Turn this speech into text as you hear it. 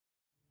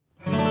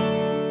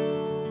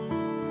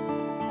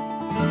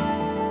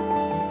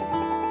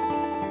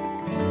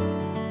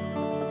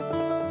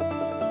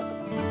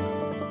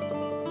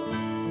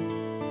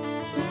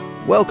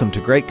Welcome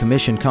to Great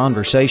Commission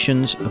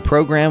Conversations, a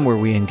program where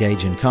we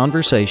engage in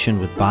conversation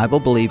with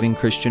Bible-believing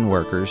Christian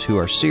workers who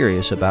are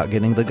serious about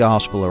getting the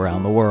gospel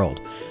around the world.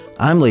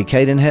 I'm Lee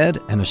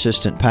Cadenhead, an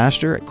assistant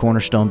pastor at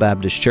Cornerstone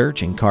Baptist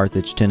Church in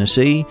Carthage,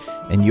 Tennessee,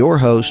 and your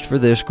host for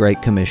this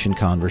Great Commission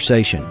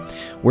Conversation.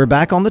 We're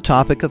back on the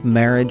topic of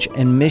marriage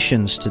and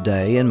missions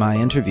today in my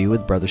interview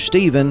with Brother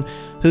Stephen,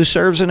 who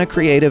serves in a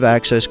creative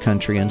access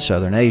country in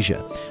Southern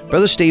Asia.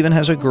 Brother Stephen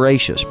has a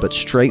gracious but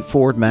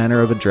straightforward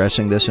manner of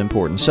addressing this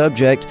important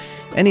subject,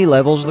 and he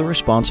levels the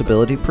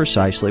responsibility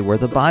precisely where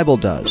the Bible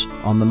does,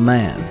 on the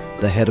man,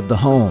 the head of the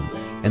home,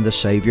 and the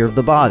Savior of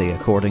the body,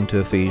 according to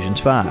Ephesians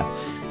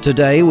 5.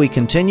 Today, we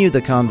continue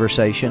the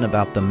conversation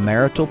about the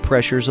marital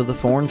pressures of the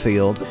foreign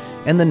field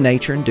and the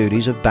nature and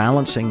duties of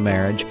balancing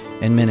marriage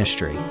and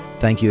ministry.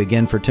 Thank you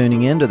again for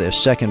tuning in to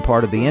this second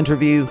part of the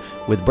interview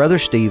with Brother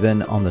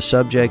Stephen on the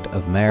subject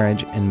of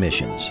marriage and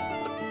missions.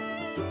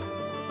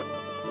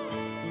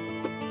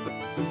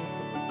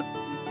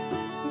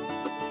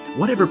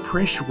 Whatever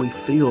pressure we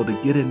feel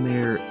to get in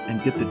there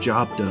and get the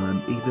job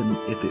done, even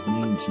if it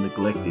means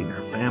neglecting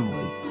our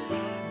family,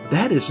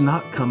 that is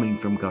not coming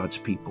from God's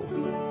people.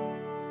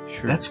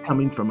 Sure. That's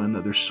coming from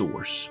another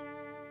source.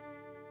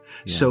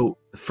 Yeah. So,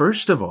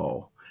 first of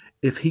all,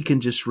 if he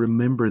can just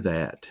remember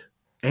that,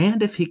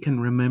 and if he can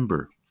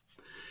remember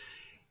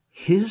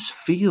his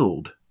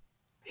field,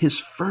 his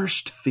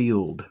first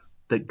field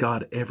that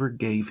God ever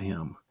gave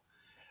him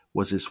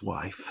was his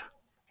wife.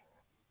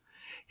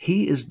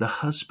 He is the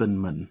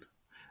husbandman.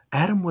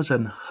 Adam was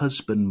an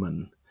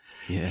husbandman.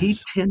 Yes. He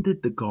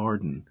tended the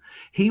garden.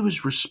 He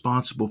was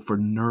responsible for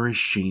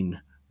nourishing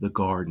the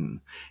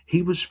garden.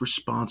 He was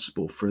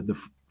responsible for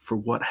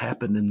what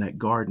happened in that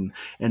garden.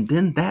 And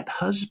then that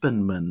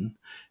husbandman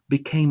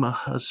became a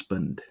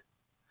husband.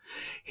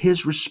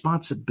 His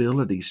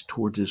responsibilities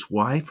towards his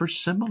wife are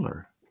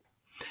similar.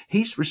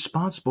 He's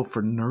responsible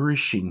for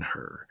nourishing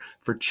her,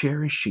 for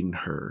cherishing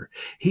her.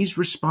 He's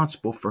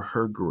responsible for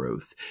her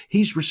growth.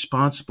 He's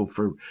responsible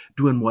for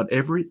doing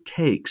whatever it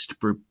takes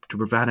to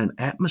provide an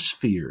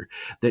atmosphere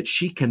that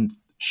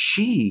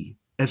she,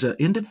 as an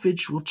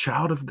individual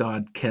child of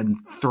God, can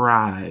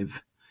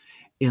thrive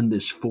in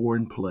this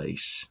foreign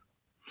place.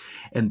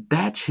 And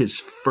that's his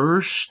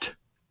first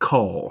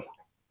call.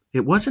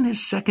 It wasn't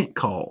his second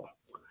call.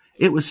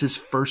 It was his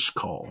first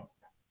call.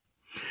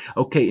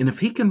 Okay, and if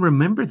he can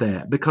remember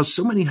that, because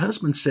so many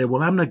husbands say,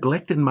 well, I'm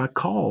neglecting my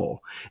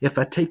call if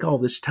I take all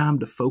this time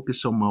to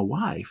focus on my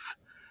wife.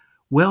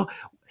 Well,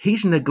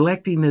 he's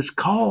neglecting his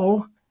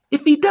call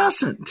if he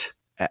doesn't.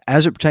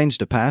 As it pertains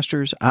to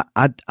pastors,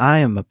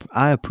 I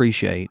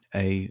appreciate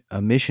a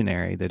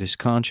missionary that is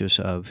conscious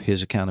of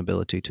his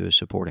accountability to his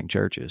supporting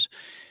churches,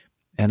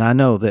 and I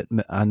know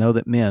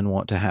that men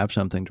want to have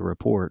something to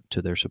report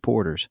to their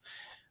supporters.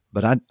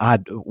 But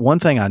one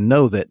thing I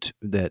know that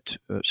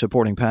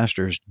supporting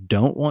pastors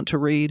don't want to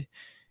read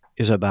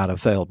is about a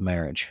failed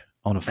marriage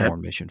on a foreign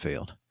mission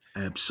field.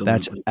 Absolutely,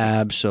 that's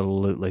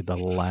absolutely the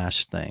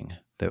last thing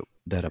that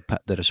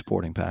a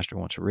supporting pastor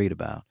wants to read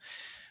about.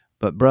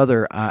 But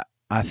brother,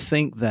 I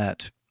think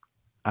that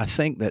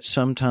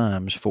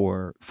sometimes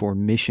for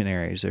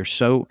missionaries, there's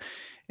so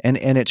and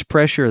it's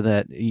pressure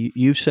that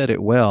you said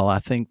it well. I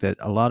think that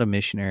a lot of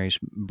missionaries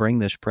bring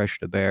this pressure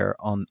to bear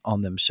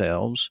on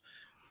themselves,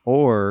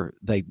 or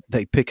they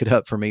pick it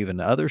up from even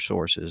other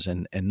sources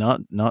and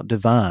not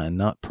divine,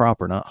 not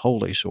proper, not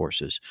holy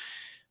sources.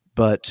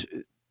 But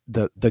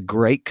the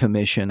Great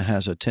Commission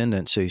has a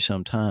tendency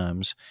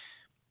sometimes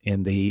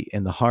in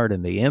the heart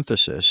and the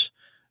emphasis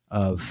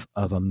of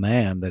a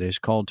man that is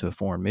called to a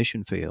foreign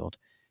mission field,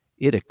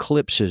 it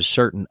eclipses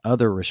certain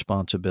other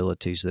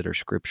responsibilities that are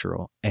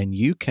scriptural. And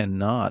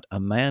a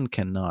man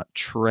cannot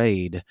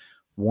trade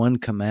one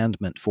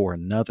commandment for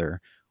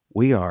another.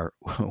 We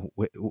don't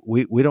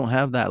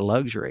have that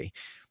luxury.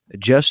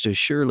 Just as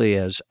surely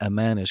as a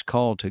man is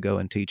called to go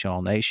and teach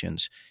all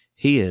nations,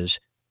 he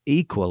is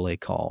equally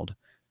called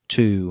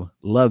to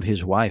love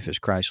his wife as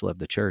Christ loved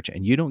the church.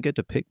 And you don't get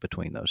to pick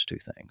between those two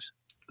things.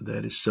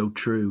 That is so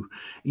true.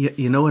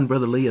 And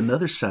Brother Lee,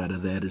 another side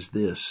of that is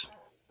this.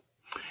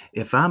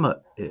 If I'm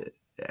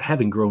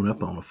having grown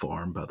up on a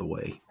farm, by the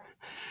way,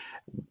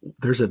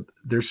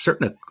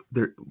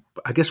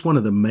 I guess one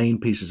of the main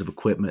pieces of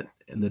equipment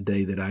in the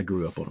day that I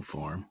grew up on a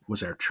farm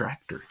was our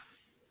tractor.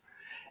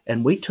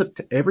 And we took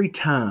to every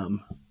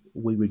time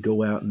we would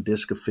go out and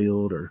disc a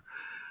field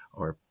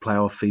or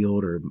plow a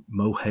field or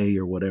mow hay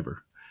or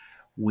whatever,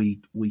 we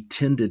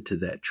tended to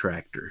that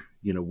tractor.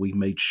 We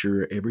made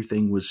sure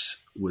everything was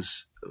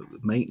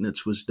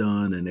maintenance was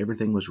done and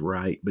everything was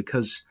right,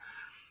 because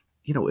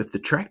if the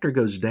tractor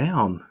goes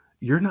down,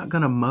 you're not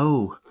going to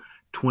mow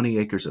 20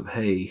 acres of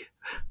hay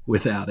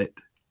without it.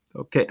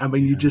 Okay. I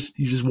mean, you just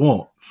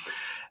won't.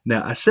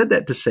 Now, I said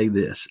that to say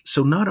this.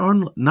 So not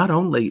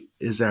only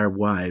is our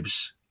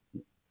wives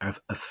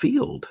a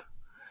field,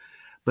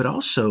 but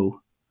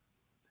also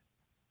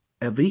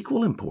of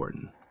equal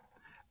importance,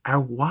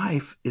 our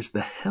wife is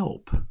the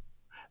help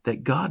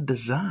that God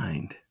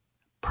designed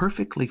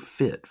perfectly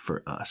fit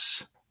for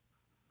us.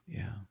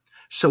 Yeah.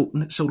 So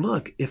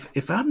look,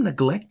 if I'm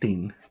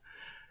neglecting,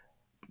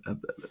 uh,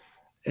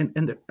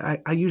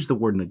 I use the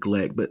word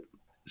neglect, but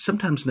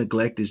sometimes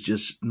neglect is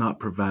just not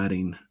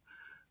providing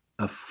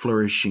a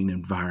flourishing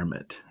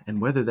environment,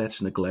 and whether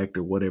that's neglect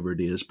or whatever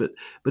it is, but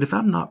if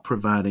I'm not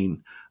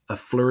providing a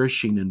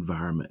flourishing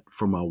environment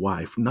for my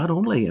wife, not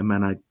only am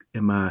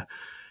I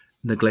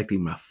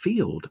neglecting my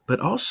field, but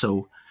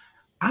also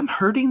I'm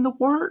hurting the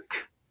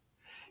work.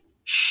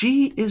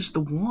 She is the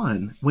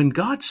one, when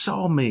God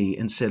saw me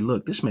and said,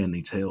 "Look, this man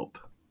needs help."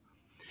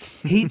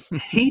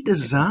 He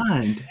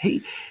designed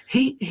he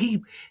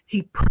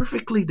he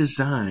perfectly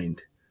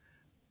designed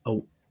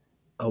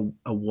a,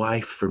 a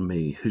wife for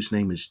me whose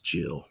name is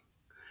Jill.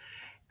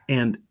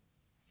 And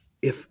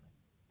if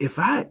if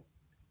I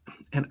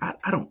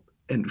don't,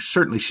 and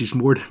certainly she's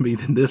more to me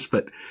than this,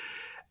 but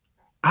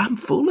I'm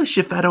foolish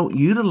if I don't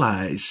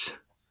utilize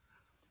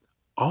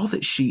all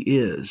that she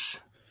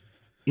is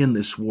in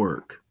this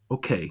work.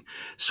 Okay,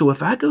 so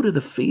if I go to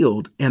the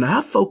field and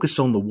I focus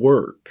on the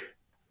work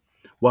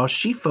while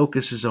she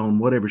focuses on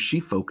whatever she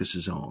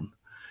focuses on,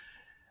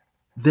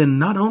 then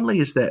not only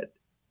is that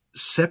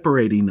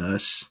separating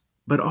us,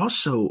 but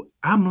also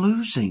I'm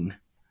losing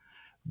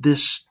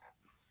this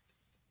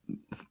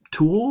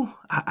tool.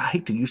 I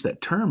hate to use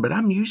that term, but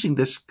I'm using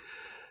this.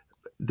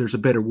 There's a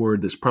better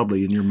word that's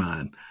probably in your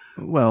mind.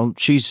 Well,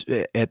 she's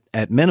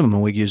at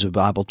minimum we use a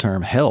Bible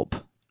term, help,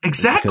 because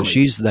Exactly.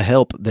 she's the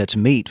help that's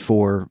meet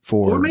For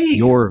for me.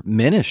 your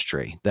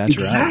ministry. That's right.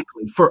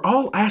 Exactly. For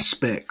all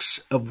aspects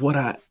of what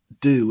I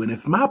do. And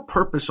if my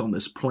purpose on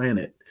this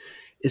planet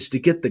is to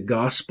get the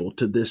gospel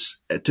to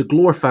this, to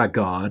glorify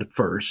God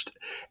first,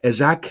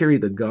 as I carry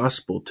the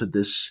gospel to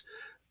this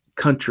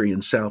country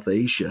in South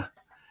Asia,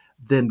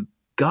 then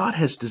God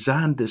has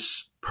designed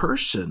this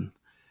person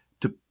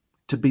to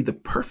to be the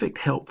perfect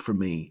help for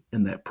me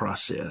in that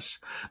process.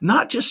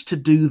 Not just to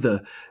do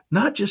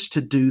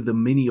the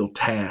menial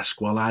task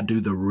while I do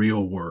the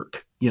real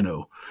work,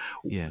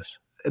 Yes.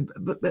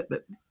 but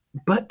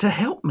but to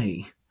help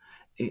me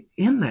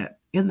in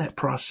that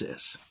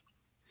process.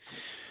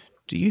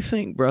 Do you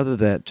think, brother,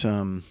 that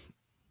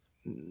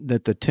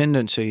that the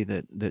tendency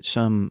that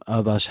some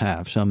of us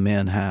have, some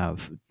men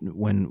have,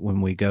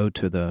 when we go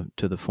to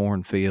the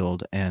foreign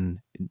field and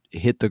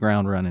hit the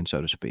ground running, so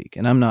to speak,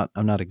 and I'm not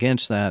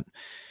against that,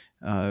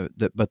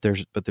 but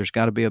there's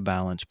got to be a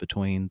balance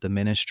between the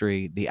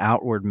ministry, the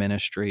outward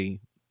ministry,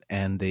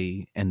 and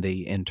the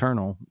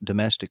internal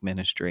domestic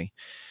ministry.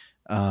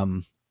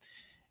 Um,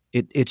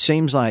 it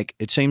seems like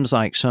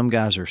some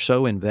guys are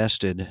so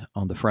invested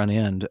on the front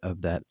end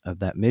of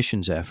that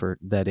missions effort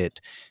that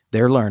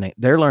they're learning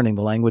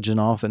the language, and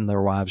often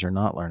their wives are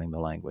not learning the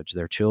language,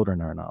 their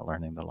children are not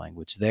learning the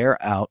language, they're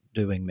out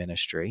doing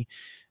ministry,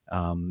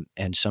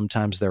 and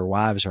sometimes their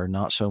wives are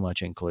not so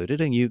much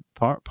included. And you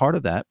part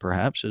of that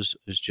perhaps is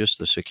just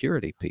the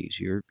security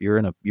piece. You're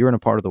in a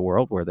part of the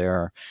world where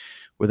there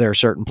are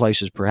certain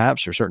places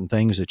perhaps or certain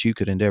things that you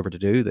could endeavor to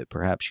do that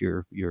perhaps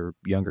your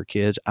younger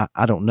kids,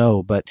 I don't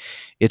know, but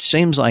it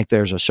seems like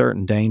there's a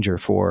certain danger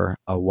for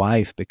a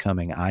wife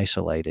becoming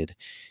isolated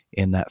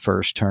in that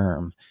first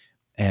term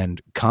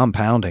and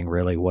compounding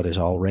really what is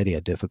already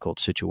a difficult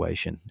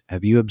situation.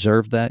 Have you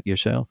observed that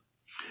yourself?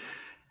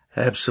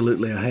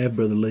 Absolutely, I have,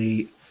 Brother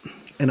Lee,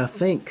 and I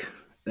think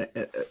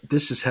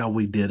this is how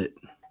we did it.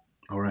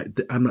 All right,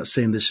 I'm not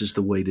saying this is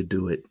the way to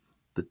do it,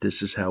 but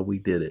this is how we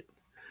did it.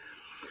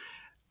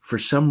 For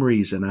some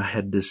reason, I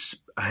had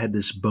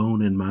this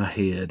bone in my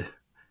head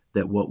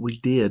that what we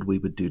did, we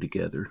would do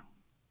together.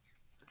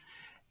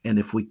 And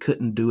if we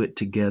couldn't do it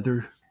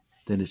together,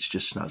 then it's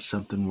just not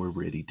something we're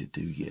ready to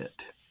do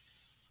yet.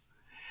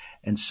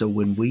 And so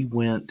when we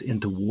went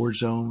into war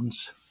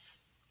zones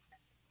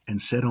and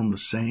sat on the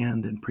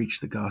sand and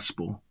preached the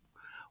gospel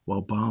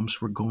while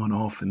bombs were going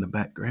off in the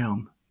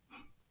background,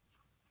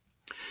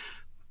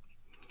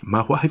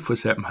 my wife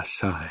was at my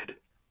side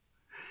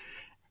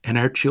and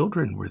our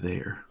children were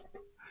there.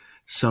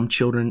 Some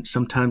children,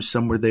 sometimes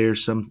some were there,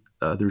 some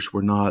others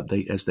were not.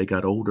 As they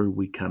got older,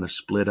 we kind of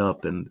split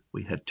up and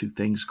we had two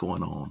things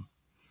going on.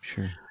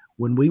 Sure.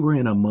 When we were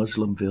in a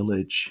Muslim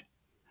village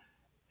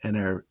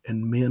and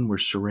men were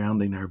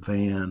surrounding our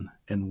van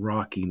and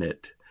rocking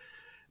it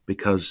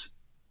because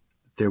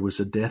there was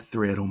a death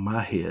threat on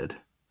my head.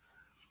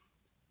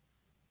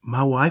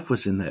 My wife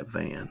was in that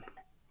van.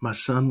 My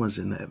son was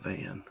in that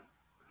van.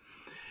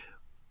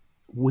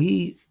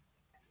 We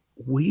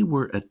we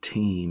were a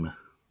team.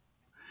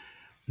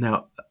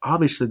 Now,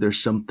 obviously,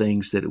 there's some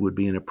things that it would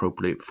be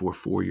inappropriate for a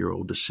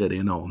 4-year-old to sit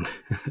in on,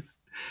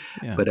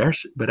 Yeah. but our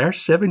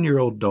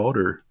 7-year-old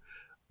daughter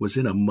was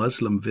in a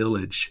Muslim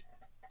village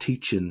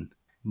teaching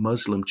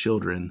Muslim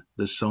children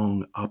the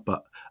song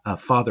Appa,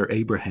 Father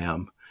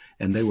Abraham.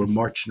 And they were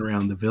marching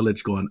around the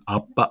village going,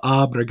 Appa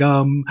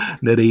Abraham,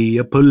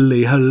 Nariya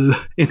Pulli Hal.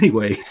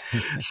 Anyway,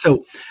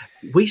 so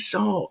we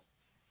saw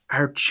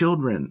our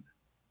children.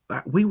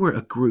 We were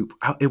a group.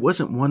 It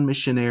wasn't one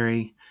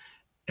missionary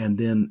and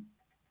then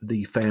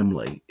the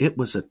family, it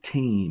was a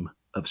team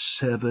of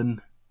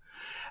 7.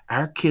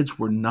 Our kids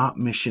were not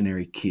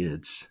missionary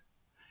kids,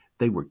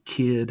 they were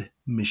kid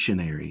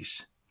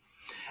missionaries.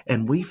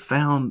 And we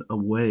found a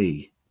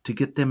way to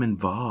get them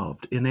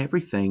involved in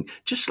everything,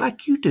 just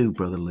like you do,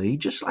 Brother Lee,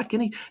 just like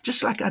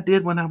I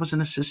did when I was an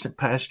assistant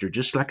pastor,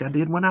 just like I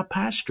did when I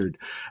pastored.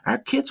 Our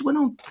kids went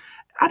on,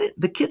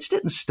 the kids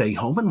didn't stay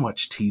home and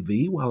watch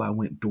TV while I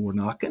went door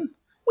knocking.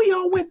 We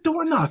all went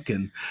door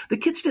knocking. The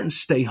kids didn't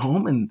stay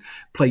home and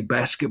play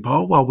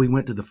basketball while we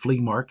went to the flea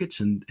markets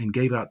and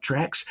gave out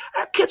tracts.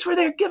 Our kids were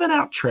there giving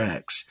out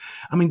tracts.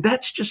 I mean,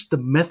 that's just the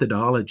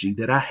methodology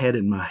that I had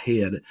in my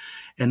head.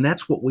 And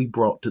that's what we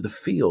brought to the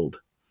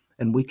field.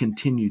 And we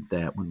continued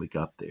that when we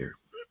got there.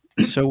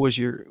 So was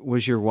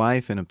your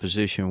wife in a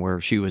position where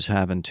she was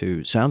having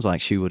to? Sounds like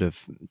she would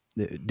have.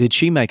 Did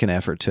she make an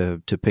effort to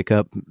pick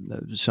up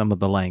some of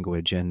the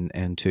language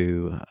and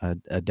to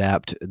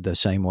adapt the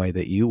same way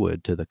that you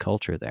would to the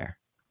culture there?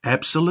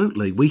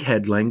 Absolutely. We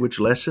had language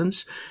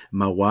lessons.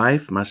 My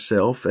wife,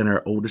 myself, and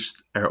our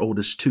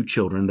oldest two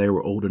children, they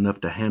were old enough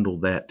to handle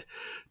that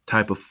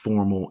type of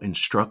formal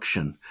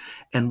instruction.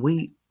 And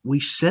we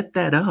set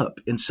that up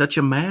in such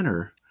a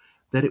manner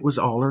that it was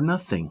all or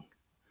nothing.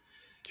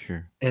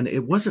 Sure. And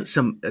it wasn't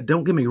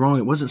don't get me wrong,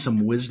 it wasn't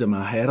some wisdom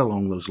I had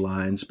along those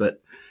lines,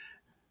 but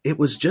it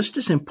was just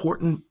as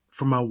important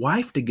for my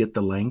wife to get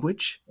the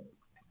language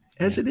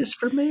as Yeah. it is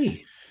for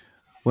me.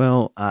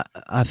 Well,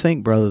 I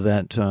think, brother,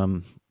 that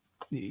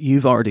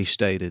you've already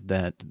stated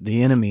that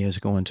the enemy is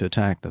going to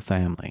attack the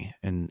family,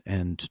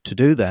 and to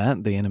do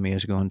that, the enemy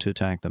is going to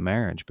attack the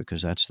marriage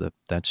because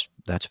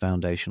that's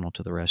foundational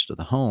to the rest of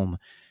the home.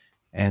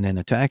 And in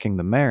attacking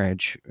the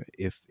marriage,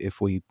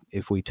 if we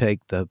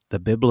take the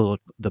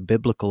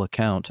biblical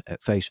account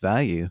at face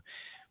value,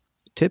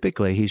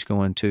 typically he's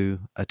going to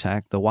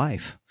attack the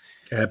wife.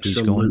 He's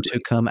going to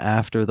Absolutely. come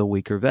after the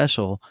weaker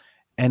vessel.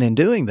 And in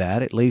doing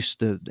that, at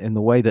least in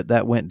the way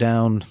that went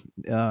down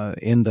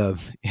in the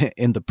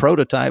in the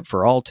prototype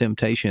for all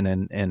temptation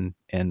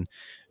and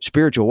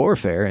spiritual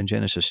warfare in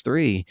Genesis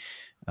 3,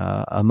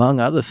 among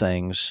other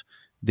things,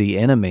 the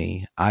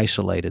enemy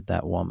isolated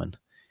that woman,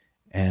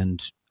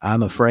 and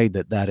I'm afraid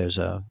that's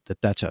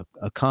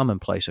a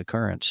commonplace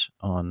occurrence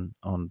on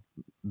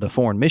the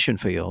foreign mission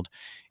field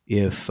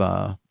if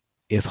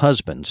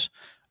husbands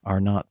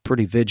are not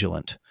pretty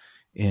vigilant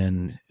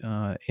in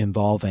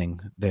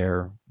involving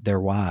their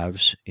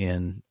wives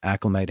in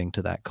acclimating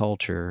to that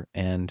culture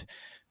and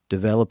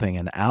developing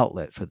an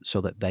outlet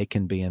so that they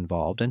can be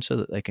involved and so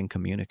that they can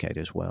communicate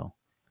as well.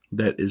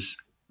 That is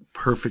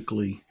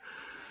perfectly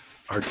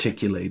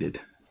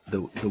articulated.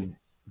 The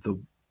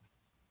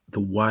the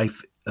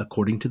wife,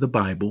 according to the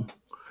Bible,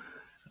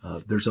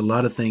 there's a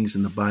lot of things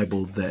in the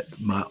Bible that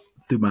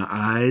through my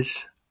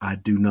eyes I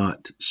do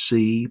not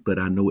see, but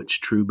I know it's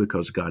true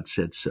because God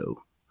said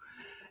so.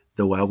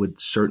 Though I would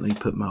certainly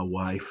put my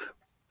wife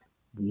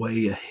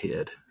way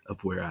ahead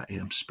of where I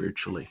am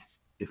spiritually,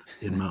 if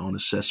in my own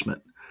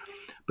assessment.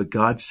 But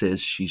God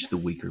says she's the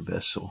weaker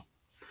vessel.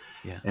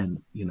 Yeah.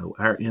 And,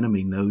 our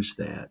enemy knows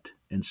that.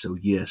 And so,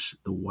 yes,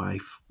 the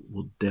wife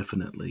will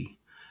definitely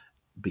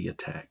be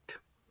attacked.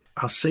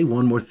 I'll say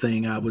one more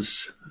thing.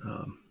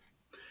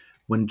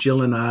 When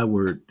Jill and I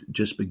were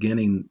just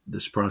beginning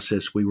this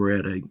process, we were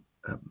at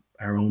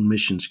our own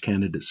missions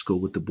candidate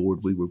school with the board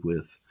we were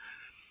with.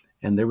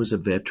 And there was a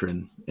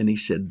veteran, and he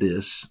said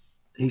this.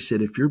 He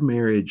said, if your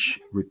marriage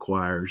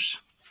requires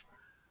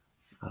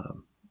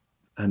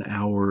an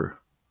hour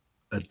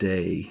a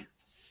day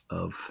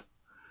of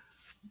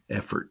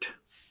effort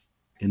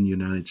in the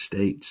United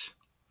States,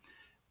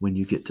 when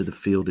you get to the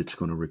field, it's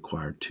going to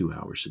require 2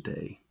 hours a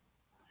day.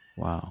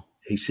 Wow.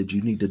 He said,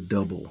 you need to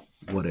double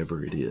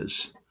whatever it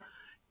is.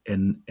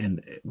 And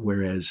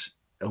whereas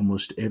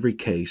almost every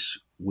case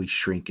we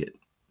shrink it.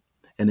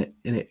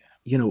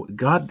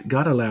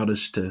 God allowed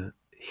us to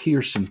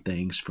hear some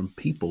things from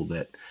people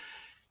that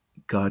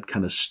God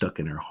kind of stuck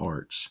in our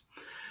hearts.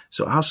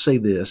 So I'll say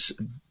this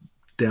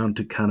down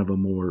to kind of a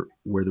more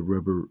where the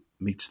rubber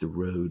meets the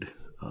road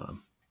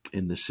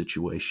in this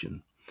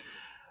situation.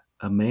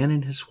 A man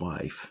and his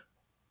wife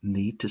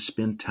need to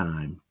spend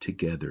time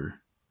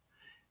together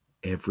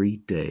every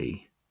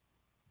day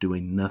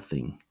doing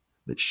nothing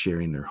but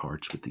sharing their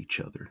hearts with each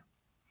other.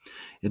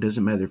 It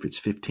doesn't matter if it's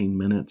 15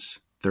 minutes,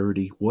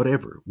 30,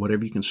 whatever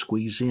you can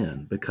squeeze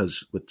in,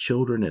 because with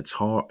children, it's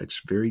hard.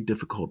 It's very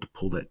difficult to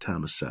pull that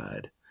time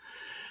aside.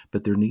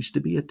 But there needs to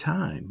be a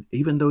time,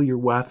 even though your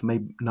wife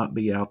may not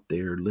be out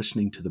there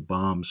listening to the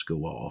bombs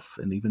go off,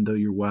 and even though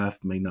your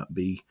wife may not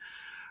be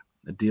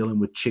dealing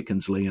with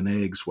chickens laying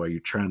eggs while you're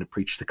trying to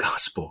preach the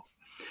gospel.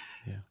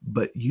 Yeah.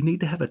 But you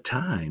need to have a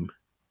time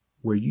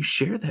where you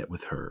share that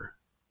with her,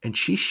 and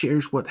she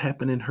shares what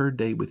happened in her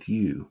day with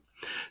you.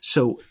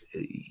 So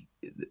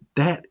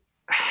that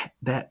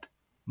that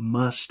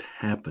must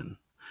happen,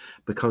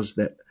 because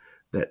that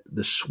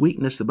the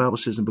sweetness, the Bible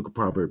says in the book of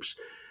Proverbs,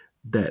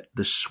 that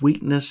the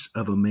sweetness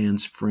of a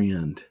man's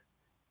friend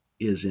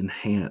is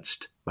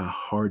enhanced by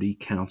hearty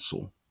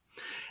counsel.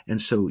 And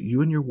so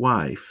you and your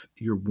wife,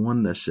 your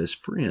oneness as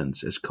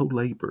friends, as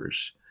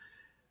co-laborers,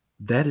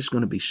 that is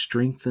going to be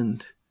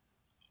strengthened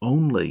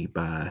only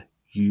by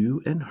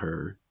you and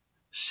her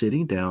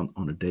sitting down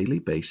on a daily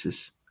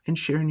basis and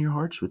sharing your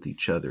hearts with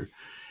each other.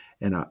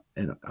 And I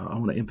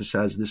want to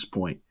emphasize this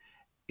point.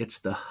 It's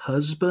the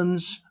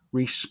husband's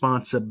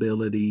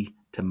responsibility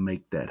to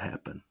make that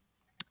happen.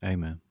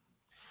 Amen.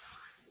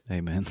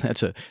 Amen.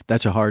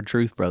 That's a hard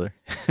truth, brother.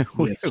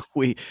 we,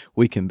 Yes.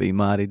 we can be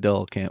mighty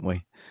dull, can't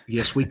we?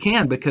 Yes, we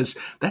can, because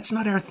that's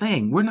not our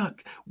thing. We're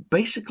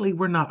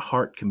not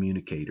heart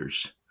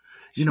communicators.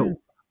 You Sure. know,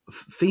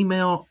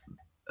 female,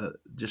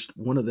 just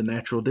one of the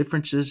natural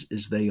differences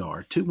is they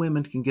are. Two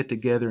women can get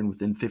together, and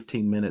within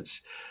 15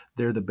 minutes,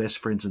 they're the best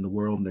friends in the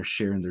world, and they're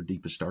sharing their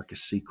deepest,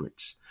 darkest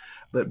secrets.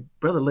 But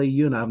Brother Lee,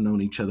 you and I have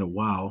known each other a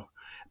while,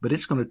 but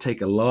it's going to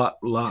take a lot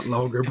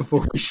longer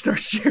before we start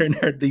sharing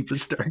our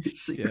deepest,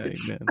 darkest Yeah.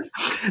 secrets.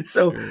 Amen.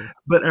 So, Sure.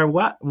 but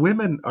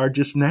women are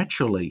just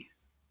naturally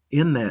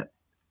in that,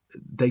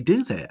 they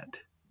do that.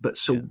 But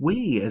so Yeah.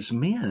 we as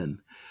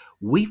men,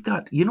 we've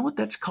got, you know what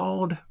that's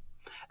called?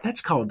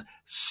 That's called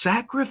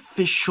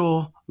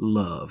sacrificial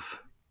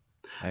love.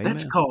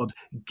 That's Amen. called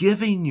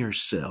giving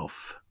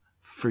yourself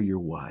for your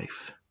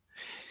wife.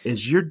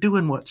 Is you're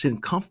doing what's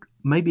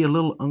maybe a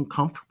little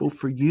uncomfortable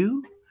for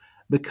you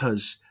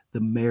because the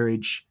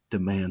marriage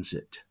demands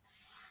it.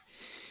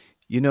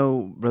 You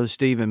know, Brother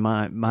Stephen,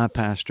 my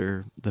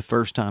pastor, the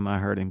first time I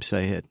heard him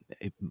say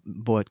it,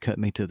 boy, it cut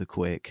me to the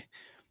quick.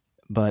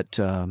 But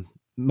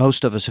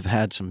most of us have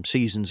had some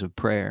seasons of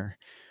prayer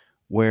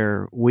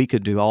where we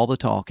could do all the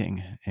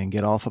talking and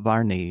get off of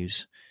our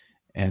knees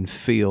and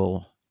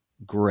feel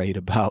great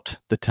about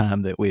the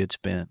time that we had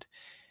spent.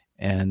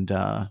 And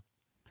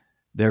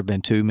there have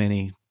been too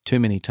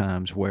many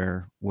times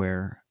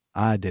where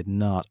I did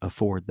not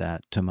afford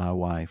that to my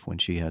wife when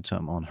she had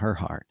something on her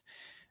heart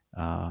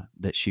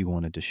that she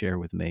wanted to share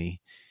with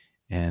me.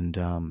 And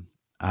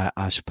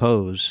I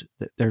suppose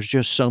that there's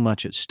just so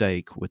much at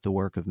stake with the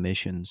work of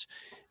missions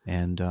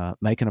and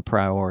making a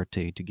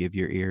priority to give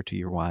your ear to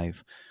your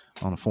wife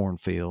on a foreign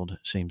field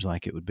seems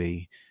like it would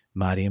be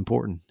mighty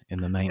important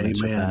in the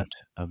maintenance Amen.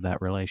 of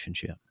that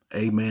relationship. Yeah.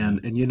 Amen.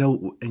 And you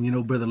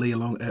know, Brother Lee,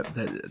 along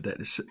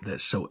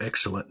that's so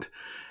excellent.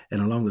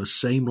 And along those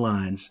same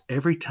lines,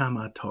 every time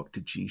I talk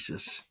to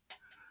Jesus,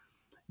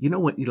 you know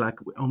what, you like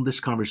on this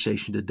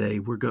conversation today,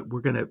 we're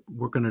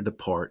gonna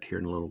depart here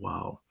in a little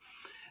while.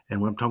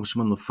 And when I'm talking to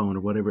someone on the phone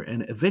or whatever,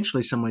 and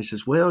eventually somebody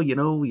says, "Well, you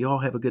know, y'all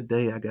have a good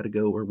day. I got to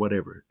go," or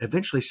whatever.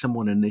 Eventually,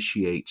 someone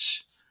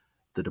initiates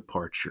the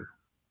departure,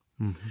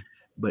 Hmm.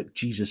 but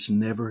Jesus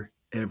never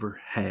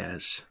ever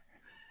has.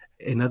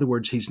 In other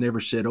words, he's never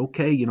said,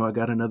 "Okay, you know, I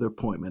got another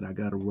appointment. I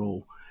got to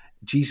roll."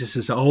 Jesus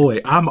is always,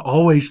 I'm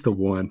always the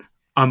one.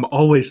 I'm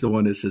always the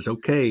one that says,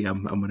 "Okay,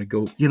 I'm going to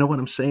go." You know what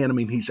I'm saying? I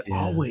mean, he's Yeah,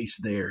 always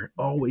there,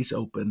 always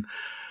open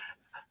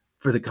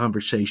for the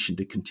conversation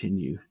to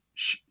continue,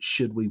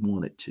 should we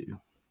want it to.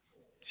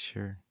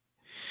 sure.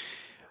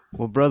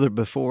 Well, brother,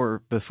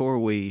 before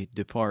we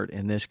depart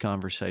in this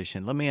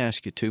conversation, let me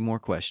ask you two more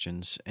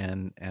questions,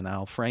 and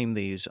I'll frame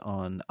these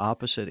on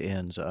opposite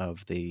ends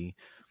of the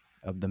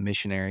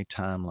missionary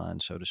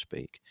timeline, so to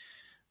speak.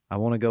 I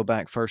want to go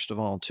back first of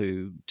all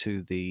to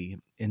the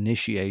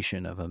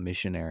initiation of a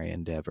missionary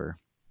endeavor.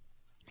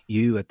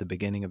 You at the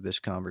beginning of this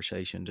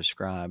conversation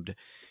described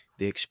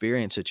the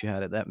experience that you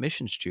had at that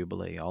missions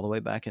jubilee all the way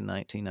back in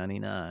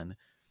 1999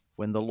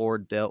 when the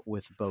Lord dealt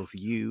with both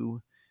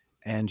you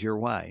and your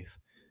wife.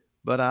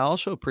 But I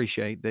also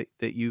appreciate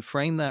that you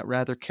framed that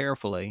rather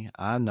carefully.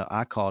 I know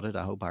I caught it.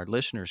 I hope our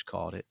listeners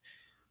caught it.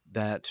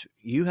 That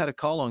you had a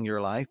call on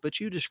your life, but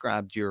you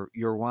described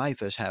your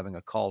wife as having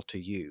a call to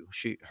you.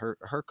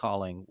 Her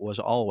calling was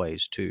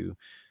always to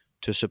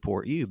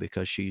support you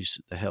because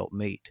she's the help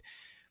meet.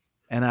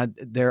 And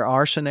there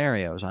are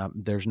scenarios.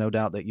 There's no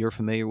doubt that you're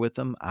familiar with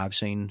them. I've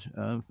seen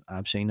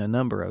a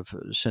number of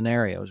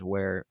scenarios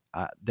where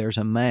there's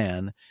a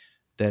man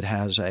that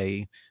has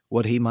a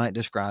what he might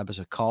describe as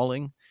a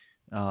calling,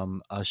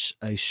 a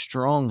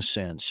strong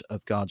sense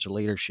of God's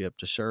leadership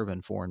to serve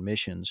in foreign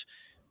missions,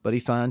 but he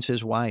finds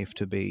his wife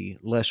to be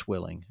less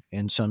willing,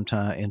 in some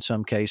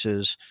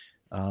cases,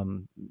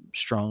 um,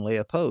 strongly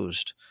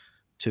opposed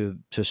to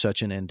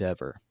such an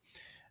endeavor.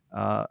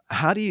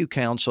 How do you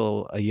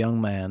counsel a young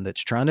man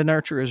that's trying to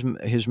nurture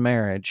his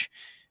marriage,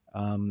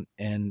 and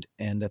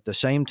at the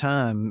same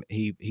time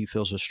he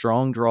feels a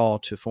strong draw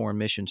to foreign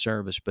mission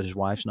service, but his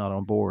wife's not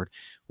on board?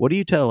 What do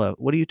you tell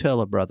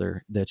a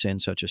brother that's in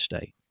such a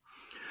state?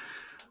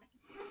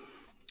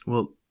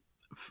 Well,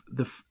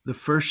 the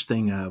first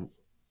thing I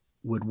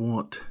would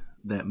want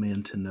that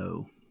man to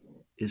know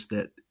is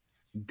that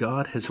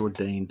God has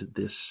ordained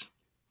this.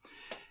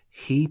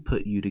 He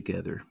put you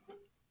together,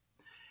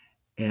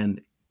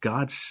 and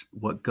God's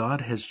what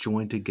God has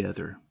joined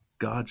together.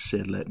 God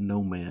said, "Let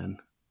no man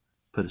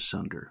put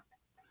asunder."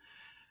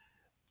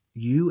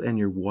 You and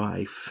your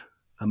wife,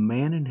 a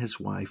man and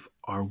his wife,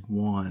 are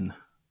one.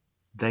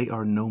 They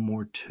are no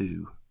more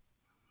two.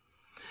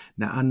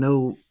 Now I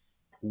know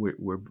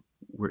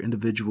we're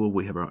individual.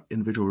 We have our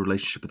individual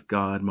relationship with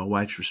God. My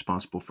wife's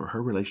responsible for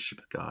her relationship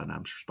with God, and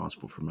I'm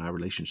responsible for my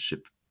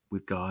relationship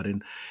with God.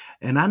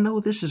 And I know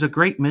this is a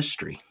great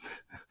mystery,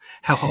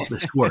 how all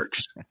this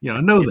works.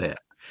 I know Yeah, that.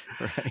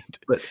 right.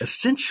 But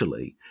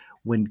essentially,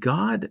 when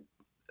God,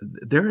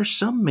 there are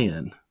some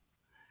men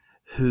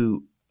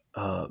who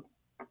uh,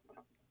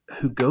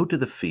 who go to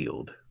the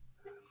field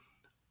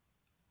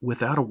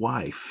without a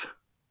wife.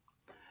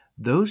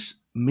 Those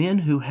men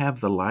who have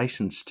the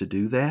license to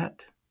do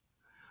that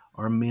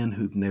are men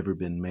who've never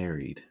been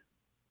married.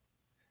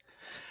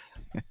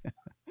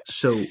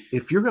 So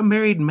if you're a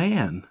married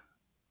man,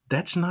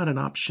 that's not an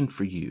option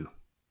for you,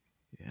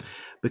 Yeah.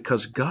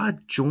 because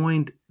God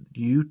joined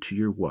you to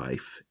your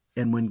wife.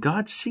 And when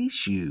God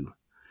sees you,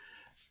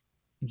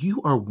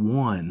 you are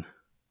one.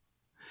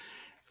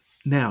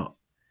 Now,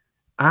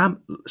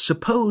 I'm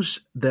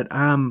suppose that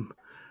I'm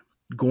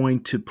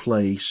going to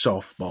play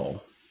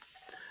softball,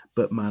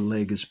 but my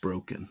leg is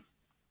broken.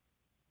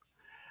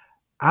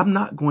 I'm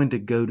not going to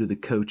go to the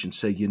coach and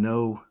say,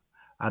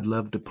 I'd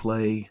love to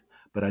play,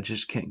 but I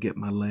just can't get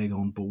my leg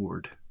on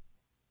board.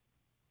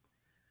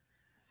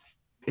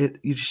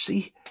 You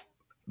see,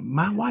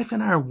 my Yeah. wife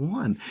and I are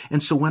one.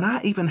 And so when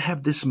I even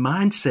have this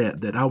mindset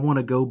that I want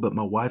to go, but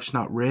my wife's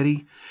not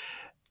ready,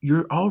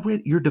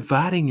 you're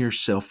dividing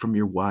yourself from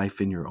your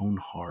wife in your own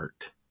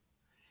heart.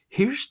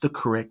 Here's the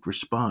correct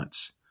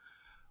response.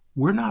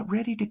 We're not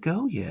ready to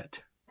go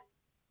yet.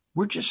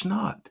 We're just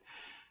not.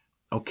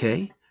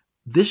 Okay?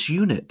 This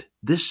unit,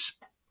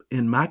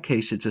 in my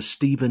case, it's a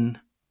Stephen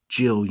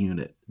Jill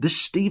unit. This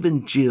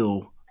Stephen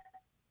Jill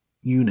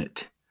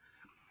unit,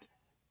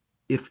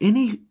 if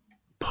any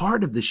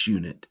part of this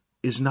unit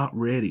is not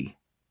ready,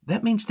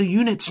 that means the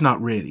unit's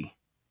not ready.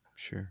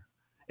 Sure.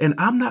 And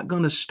I'm not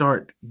going to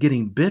start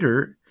getting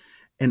bitter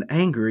and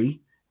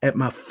angry at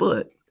my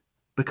foot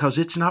because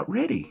it's not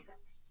ready.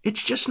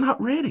 It's just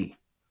not ready.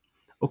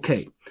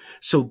 Okay.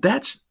 So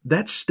that's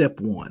step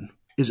one,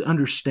 is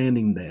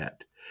understanding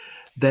that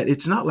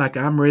it's not like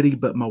I'm ready,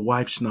 but my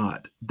wife's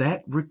not.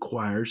 That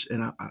requires,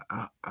 and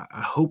I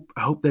hope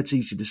that's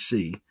easy to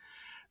see.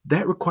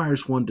 That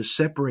requires one to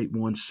separate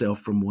oneself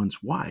from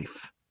one's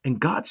wife. And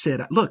God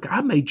said, "Look,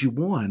 I made you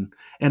one,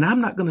 and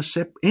I'm not going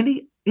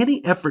to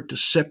any effort to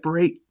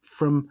separate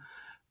from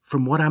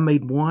what I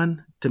made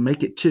one to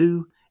make it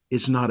two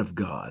is not of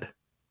God."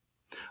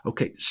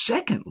 Okay.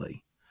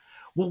 Secondly,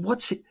 well,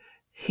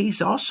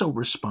 he's also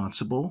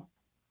responsible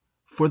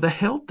for the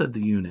health of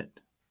the unit.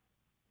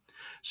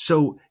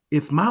 So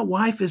if my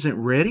wife isn't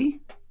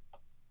ready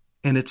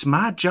and it's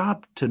my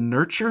job to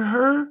nurture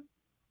her,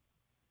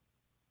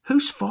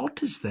 whose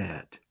fault is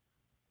that?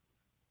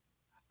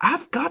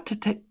 I've got to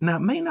take, now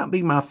it may not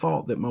be my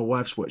fault that my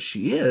wife's what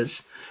she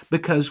is,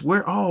 because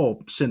we're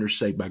all sinners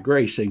saved by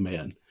grace,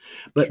 amen.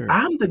 But Sure.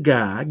 I'm the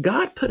guy,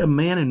 God put a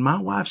man in my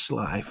wife's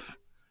life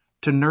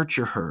to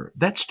nurture her.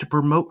 That's to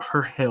promote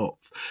her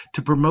health,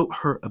 to promote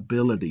her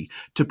ability,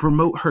 to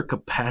promote her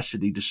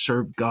capacity to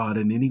serve God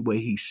in any way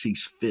he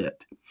sees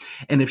fit.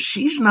 And if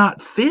she's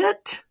not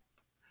fit,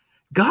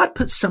 God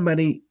put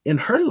somebody in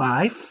her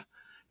life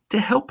to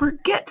help her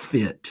get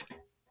fit.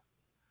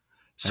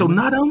 So Amen.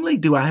 not only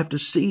do I have to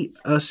see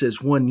us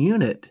as one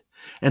unit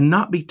and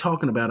not be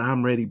talking about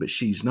I'm ready, but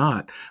she's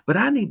not, but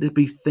I need to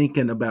be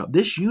thinking about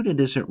this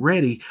unit isn't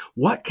ready.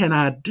 What can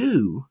I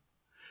do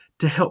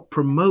to help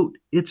promote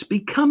its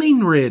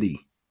becoming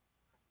ready?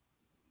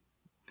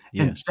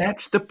 And Yes.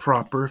 that's the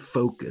proper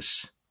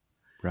focus.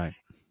 Right.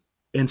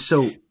 And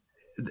so,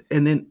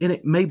 and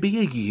it may be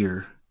a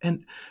year.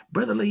 And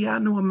Brother Lee, I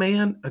know a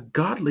man, a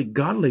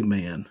godly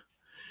man,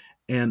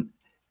 and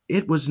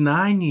it was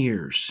 9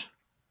 years.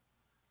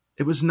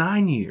 It was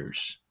 9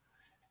 years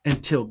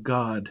until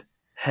God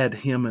had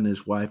him and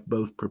his wife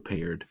both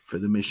prepared for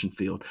the mission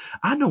field.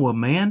 I know a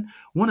man,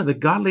 one of the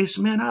godliest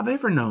men I've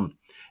ever known.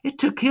 It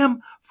took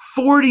him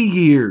 40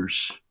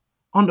 years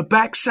on the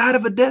backside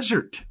of a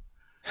desert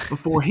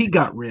before he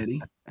got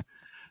ready.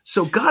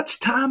 So God's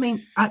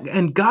timing,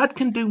 and God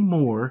can do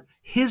more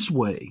his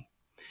way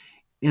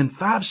in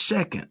 5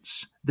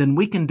 seconds than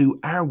we can do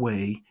our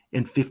way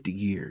in 50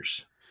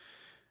 years.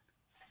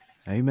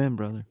 Amen,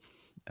 brother.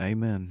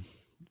 Amen.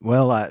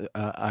 Well,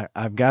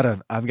 I've got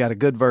a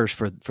good verse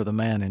for the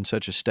man in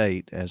such a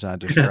state as I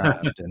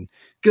described, and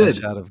that's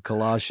Good. out of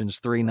Colossians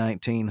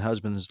 3:19.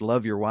 Husbands,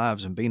 love your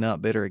wives and be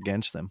not bitter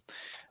against them.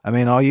 I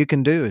mean, all you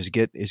can do is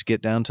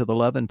get down to the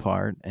loving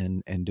part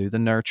and do the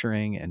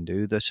nurturing and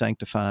do the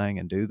sanctifying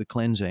and do the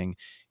cleansing.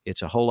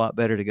 It's a whole lot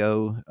better to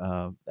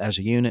go as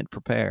a unit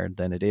prepared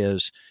than it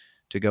is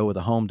to go with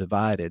a home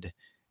divided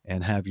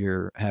and have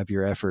your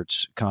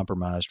efforts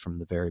compromised from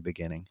the very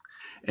beginning.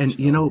 And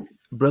So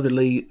Brother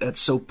Lee, that's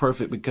so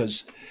perfect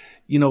because,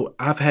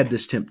 I've had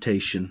this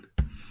temptation.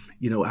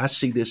 I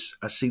see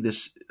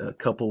this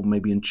couple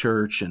maybe in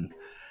church, and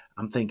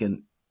I'm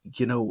thinking,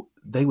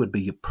 they would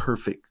be a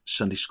perfect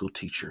Sunday school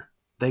teacher.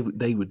 I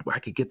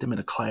could get them in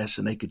a class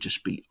and they could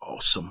just be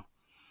awesome.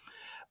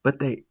 But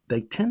they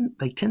tend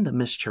to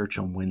miss church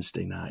on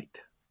Wednesday night.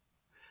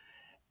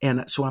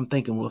 And so I'm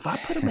thinking, well, if I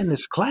put them in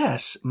this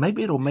class,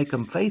 maybe it'll make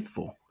them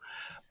faithful.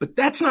 But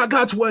that's not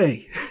God's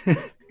way.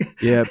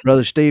 Yeah,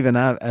 Brother Stephen,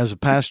 as a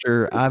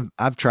pastor,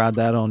 I've tried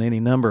that on any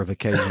number of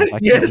occasions. I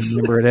can't Yes,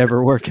 remember it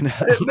ever working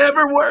out. it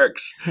never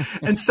works.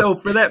 And so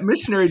for that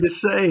missionary to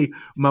say,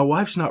 my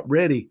wife's not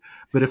ready,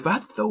 but if I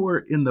throw her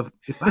in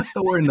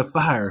the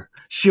fire,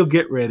 she'll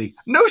get ready.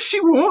 No, she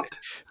won't.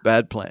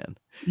 Bad plan.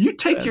 You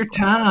take Bad your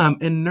plan. time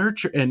and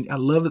nurture. And I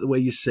love it the way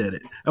you said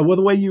it. Well,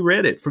 the way you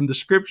read it from the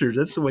scriptures,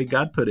 that's the way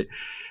God put it.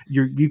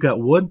 You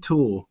got one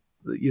tool.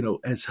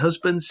 As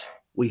husbands,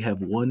 we have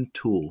one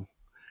tool,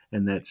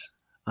 and that's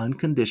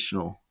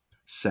unconditional,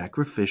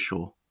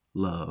 sacrificial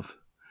love.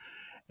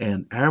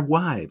 And our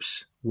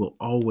wives will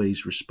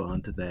always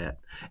respond to that.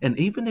 And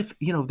even if,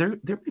 there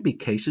may be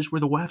cases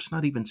where the wife's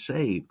not even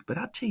saved, but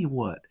I tell you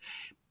what,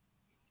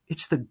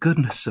 it's the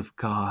goodness of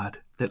God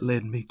that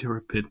led me to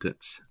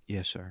repentance.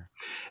 Yes, sir.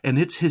 And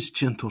it's his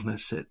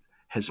gentleness that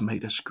has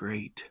made us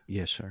great.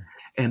 Yes, sir.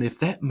 And if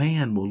that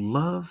man will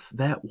love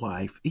that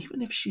wife,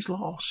 even if she's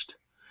lost,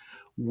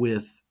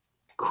 with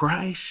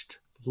Christ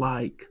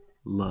like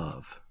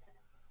love,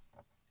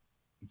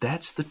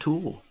 that's the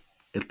tool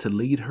to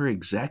lead her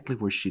exactly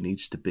where she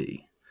needs to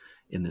be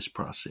in this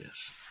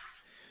process.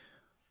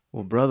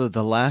 Well, brother,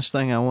 the last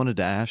thing I wanted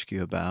to ask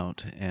you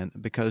about, and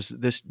because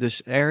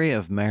this area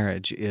of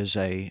marriage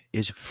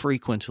is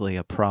frequently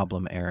a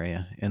problem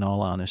area, in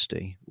all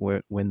honesty,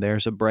 where when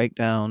there's a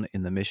breakdown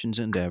in the missions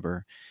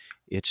endeavor,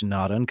 it's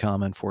not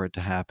uncommon for it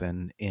to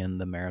happen in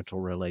the marital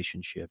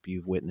relationship.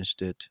 You've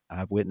witnessed it,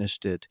 I've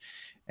witnessed it,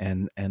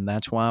 and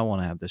that's why I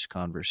want to have this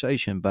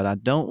conversation. But I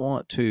don't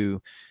want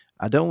to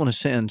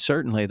send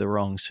certainly the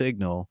wrong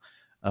signal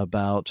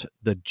about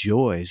the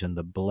joys and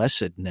the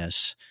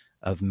blessedness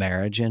of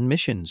marriage and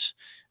missions.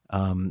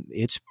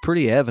 It's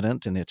pretty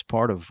evident, and it's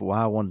part of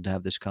why I wanted to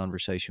have this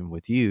conversation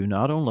with you.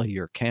 Not only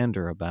your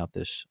candor about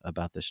this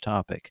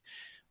topic,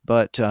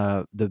 but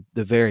the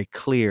very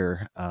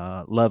clear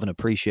love and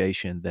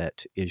appreciation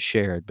that is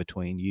shared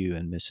between you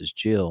and Mrs.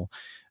 Jill.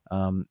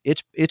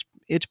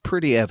 It's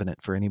pretty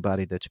evident for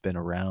anybody that's been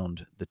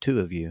around the two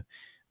of you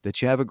that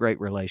you have a great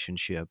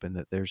relationship, and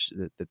that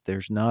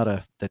there's not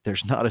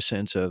a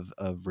sense of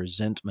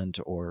resentment,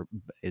 or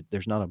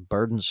there's not a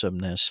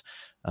burdensomeness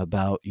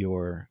about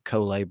your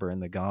co-labor in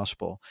the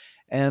gospel.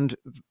 And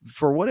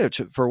for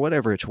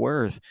whatever it's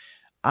worth,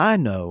 I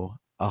know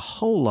a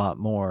whole lot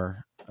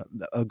more,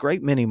 a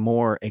great many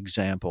more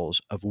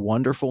examples of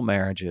wonderful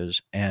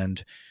marriages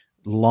and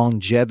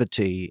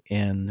longevity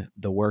in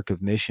the work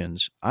of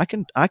missions. I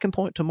can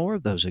point to more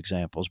of those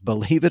examples.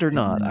 Believe it or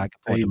not, I Amen. can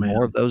point to more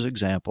Amen. of those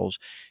examples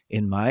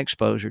in my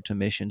exposure to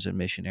missions and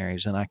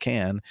missionaries than I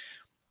can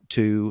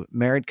to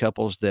married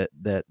couples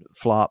that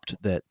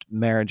flopped, that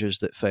marriages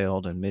that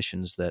failed, and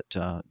missions that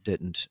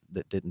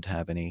didn't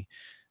have any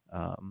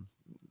um,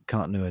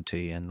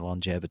 continuity and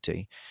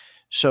longevity.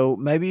 So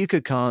maybe you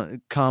could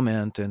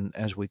comment, and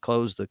as we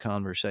close the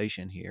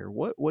conversation here,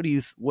 what do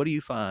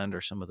you find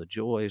are some of the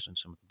joys and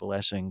some of the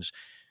blessings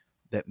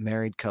that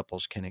married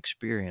couples can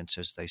experience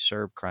as they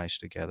serve Christ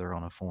together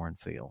on a foreign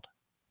field?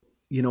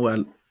 You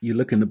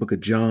look in the book of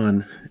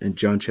John, in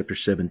John chapter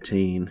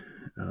 17,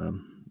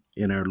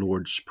 in our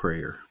Lord's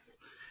Prayer,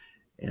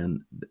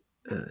 and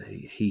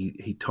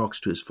he talks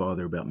to his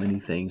Father about many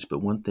things, but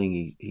one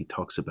thing he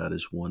talks about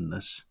is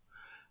oneness,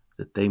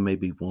 that they may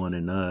be one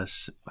in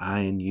us, I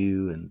and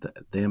you, and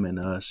them and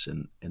us,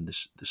 and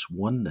this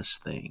oneness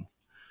thing.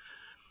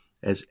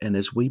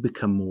 As we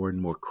become more and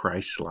more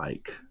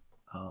Christ-like,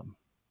 um,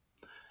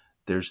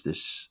 there's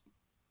this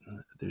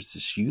there's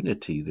this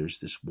unity, there's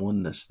this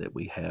oneness that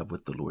we have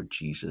with the Lord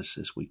Jesus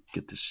as we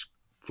get this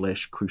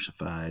flesh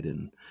crucified,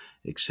 and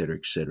et cetera,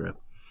 et cetera.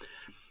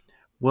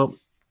 Well,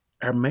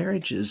 our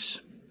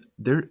marriages,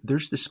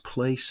 there's this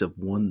place of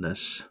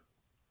oneness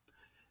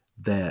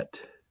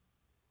that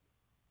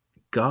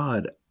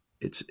God,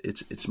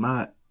 it's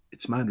my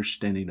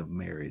understanding of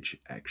marriage,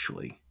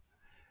 actually,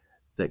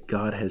 that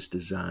God has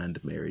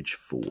designed marriage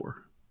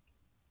for.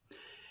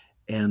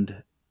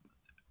 And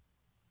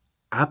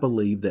I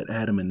believe that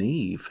Adam and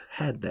Eve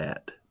had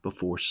that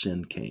before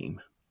sin came.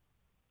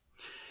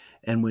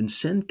 And when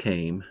sin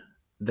came,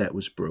 that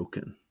was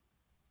broken.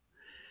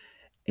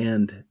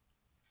 And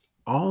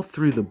all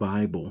through the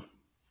Bible,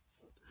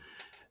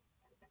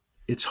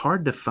 it's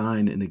hard to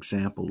find an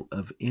example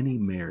of any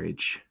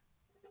marriage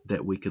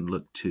that we can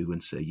look to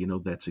and say,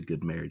 that's a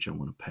good marriage I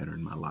want to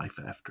pattern my life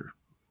after.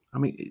 I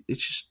mean,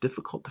 it's just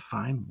difficult to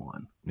find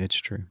one, It's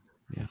true.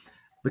 Yeah.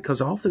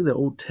 because all through the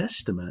Old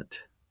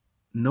Testament,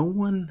 no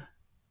one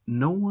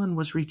no one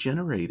was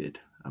regenerated.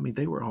 I mean,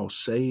 they were all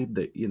saved.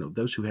 That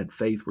those who had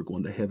faith were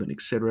going to heaven,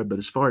 etc. But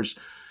as far as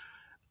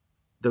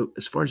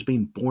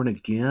being born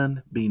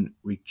again, being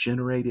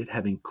regenerated,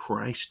 having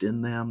Christ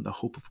in them, the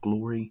hope of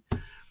glory,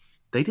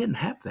 they didn't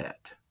have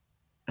that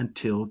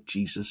until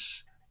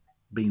Jesus,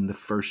 being the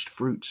first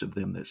fruits of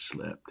them that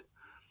slept,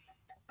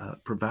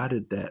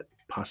 provided that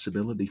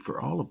possibility for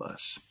all of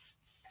us.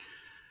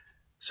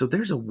 So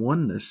there's a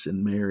oneness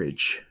in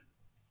marriage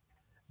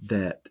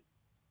that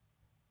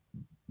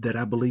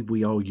I believe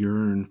we all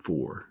yearn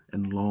for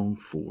and long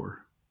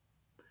for.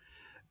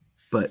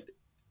 But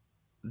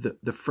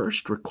the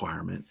first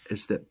requirement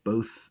is that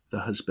both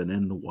the husband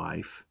and the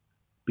wife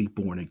be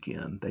born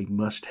again. They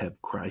must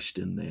have Christ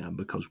in them,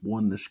 because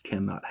oneness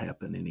cannot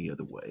happen any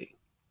other way.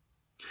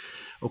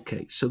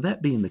 Okay, so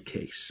that being the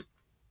case,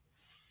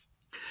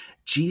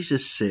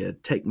 Jesus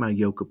said, "Take my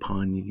yoke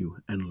upon you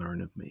and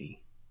learn of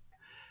me."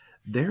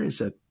 There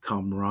is a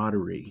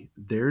camaraderie,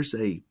 there's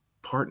a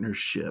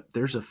partnership,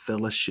 there's a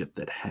fellowship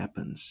that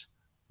happens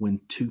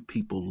when two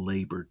people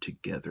labor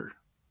together.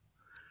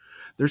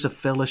 There's a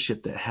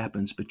fellowship that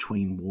happens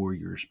between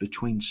warriors,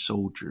 between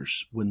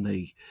soldiers, when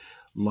they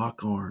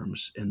lock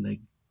arms and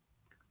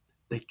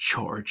they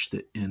charge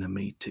the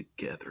enemy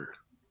together.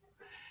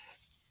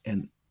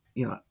 And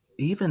you know,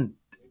 even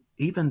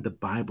even the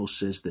Bible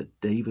says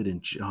that David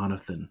and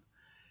Jonathan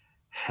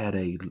had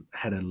a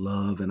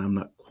love, and I'm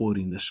not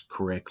quoting this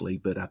correctly,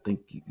 but I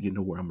think you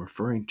know where I'm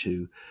referring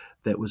to,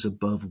 that was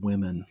above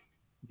women.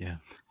 Yeah.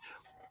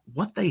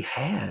 What they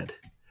had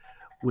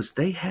was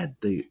they had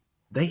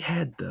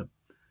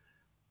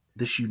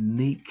this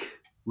unique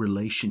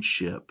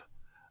relationship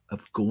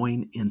of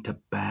going into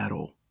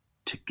battle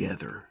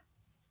together.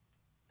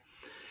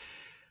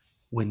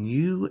 When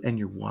you and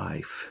your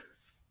wife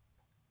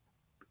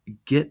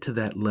get to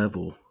that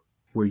level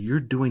where you're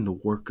doing the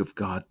work of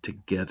God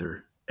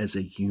together as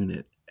a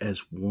unit,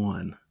 as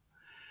one,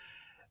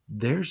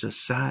 there's a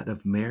side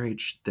of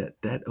marriage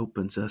that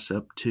opens us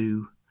up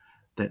to,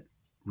 that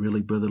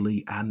really, Brother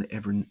Lee, I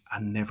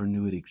never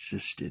knew it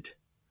existed.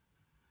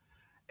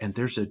 And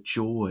there's a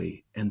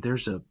joy, and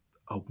there's a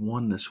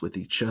oneness with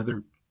each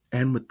other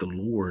and with the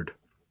Lord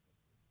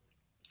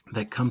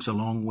that comes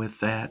along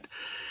with that,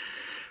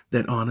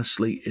 that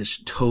honestly is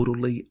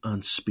totally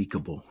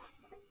unspeakable.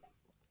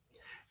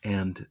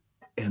 And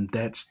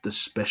that's the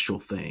special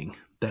thing.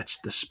 That's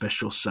the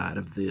special side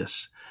of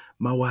this.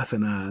 My wife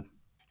and I,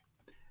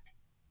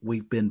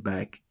 we've been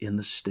back in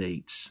the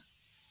States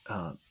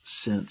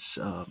since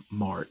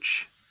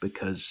March,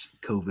 because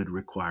COVID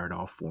required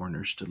all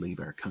foreigners to leave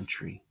our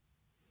country.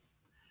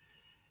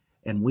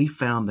 And we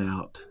found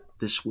out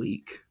this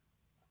week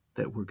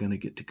that we're going to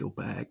get to go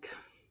back.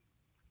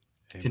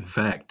 In Amen.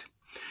 fact,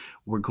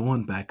 we're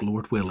going back,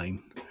 Lord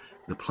willing.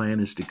 The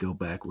plan is to go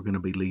back. We're going to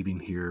be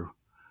leaving here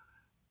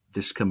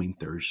this coming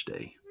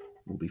Thursday.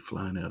 We'll be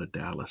flying out of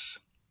Dallas.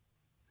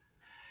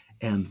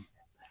 And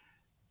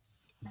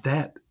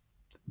that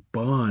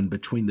bond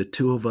between the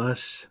two of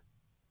us,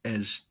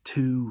 as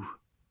two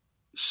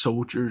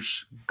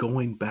soldiers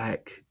going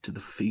back to the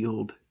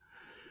field,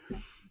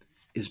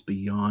 is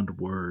beyond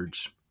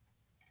words.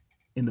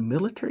 In the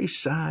military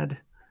side,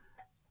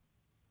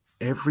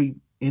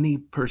 any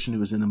person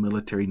who is in the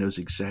military knows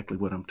exactly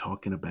what I'm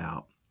talking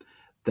about.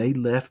 They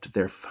left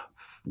their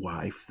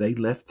wife, they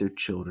left their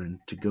children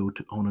to go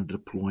on a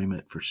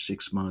deployment for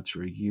 6 months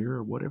or a year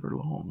or whatever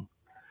long.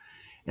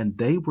 And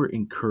they were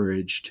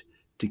encouraged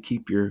to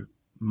keep your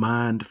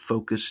mind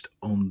focused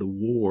on the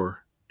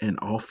war and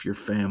off your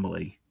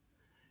family,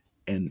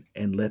 and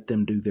let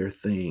them do their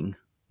thing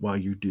while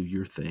you do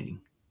your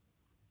thing.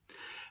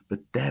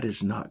 But that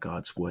is not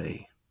God's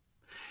way.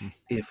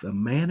 If a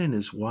man and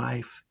his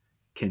wife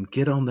can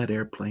get on that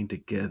airplane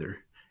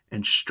together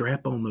and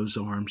strap on those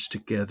arms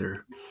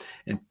together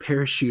and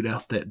parachute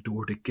out that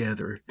door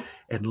together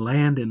and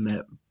land in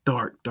that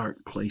dark,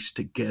 dark place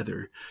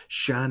together,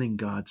 shining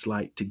God's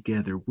light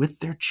together with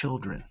their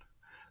children,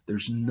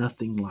 there's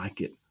nothing like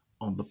it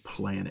on the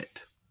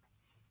planet.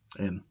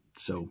 And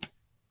so,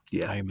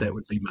 yeah, Amen. that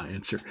would be my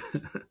answer.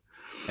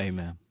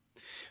 Amen.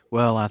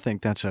 Well, I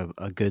think that's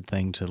a good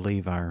thing to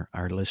leave our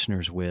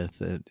listeners with.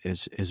 That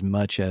is, as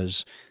much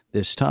as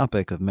this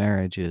topic of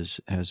marriage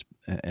has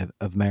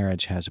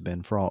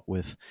been fraught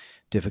with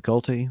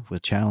difficulty,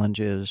 with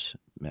challenges.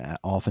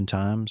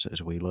 Oftentimes,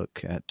 as we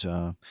look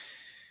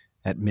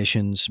at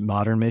missions,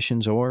 modern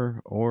missions,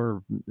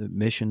 or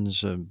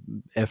missions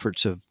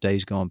efforts of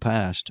days gone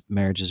past,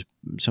 marriage has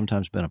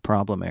sometimes been a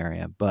problem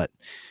area. But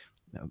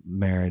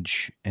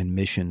marriage and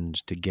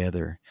missions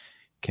together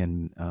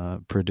can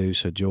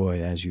produce a joy,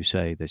 as you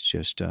say, that's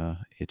just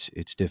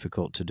it's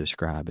difficult to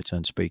describe. It's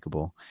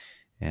unspeakable,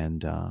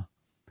 and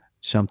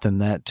something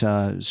that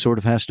sort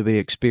of has to be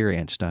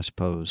experienced, I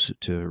suppose,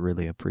 to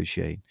really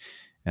appreciate.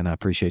 And I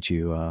appreciate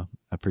you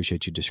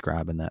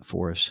describing that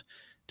for us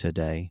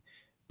today,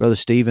 Brother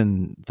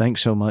Stephen.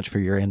 Thanks so much for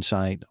your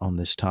insight on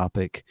this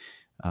topic.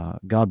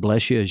 God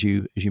bless you as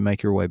you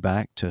make your way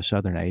back to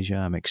Southern Asia.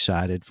 I'm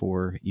excited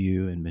for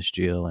you and Miss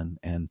Jill,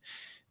 and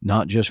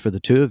not just for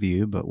the two of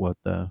you, but what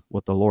the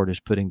Lord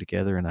is putting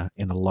together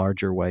in a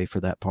larger way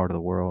for that part of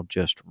the world.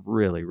 Just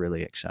really,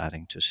 really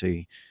exciting to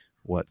see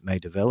what may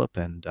develop.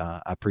 And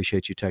I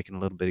appreciate you taking a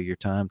little bit of your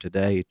time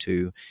today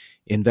to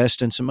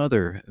invest in some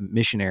other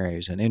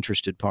missionaries and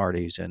interested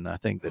parties. And I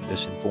think that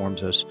this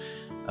informs us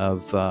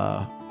of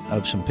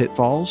some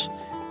pitfalls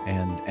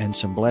and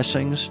some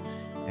blessings,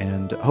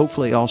 and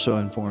hopefully also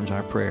informs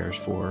our prayers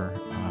for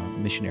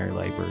missionary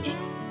laborers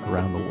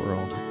around the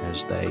world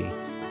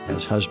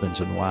as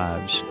husbands and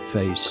wives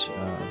face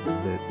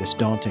this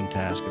daunting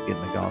task of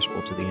getting the gospel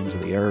to the ends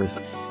of the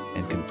earth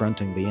and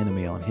confronting the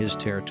enemy on his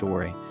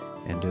territory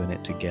and doing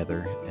it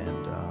together,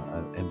 and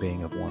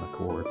being of one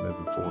accord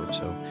moving forward.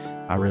 So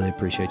I really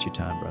appreciate your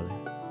time, brother.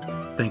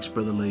 Thanks,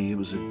 Brother Lee. It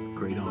was a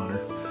great honor.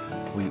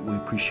 We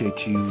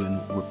appreciate you, and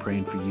we're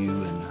praying for you,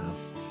 and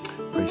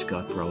praise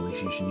God for all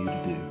He's using you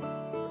to do.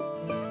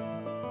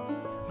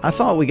 I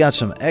thought we got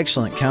some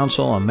excellent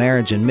counsel on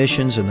marriage and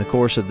missions in the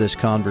course of this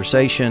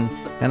conversation,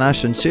 and I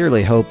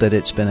sincerely hope that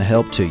it's been a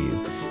help to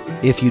you.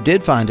 If you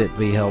did find it to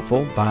be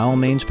helpful, by all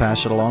means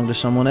pass it along to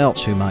someone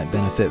else who might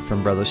benefit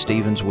from Brother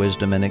Stephen's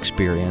wisdom and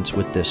experience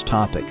with this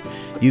topic.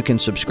 You can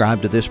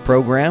subscribe to this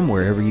program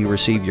wherever you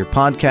receive your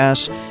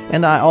podcasts,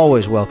 and I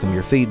always welcome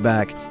your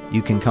feedback.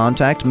 You can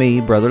contact me,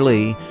 Brother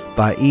Lee,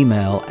 by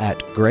email at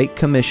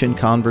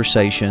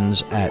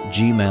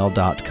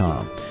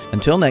greatcommissionconversations@gmail.com.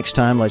 Until next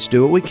time, let's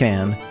do what we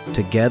can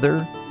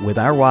together with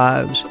our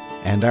wives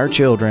and our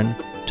children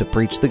to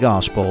preach the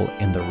gospel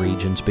in the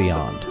regions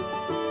beyond.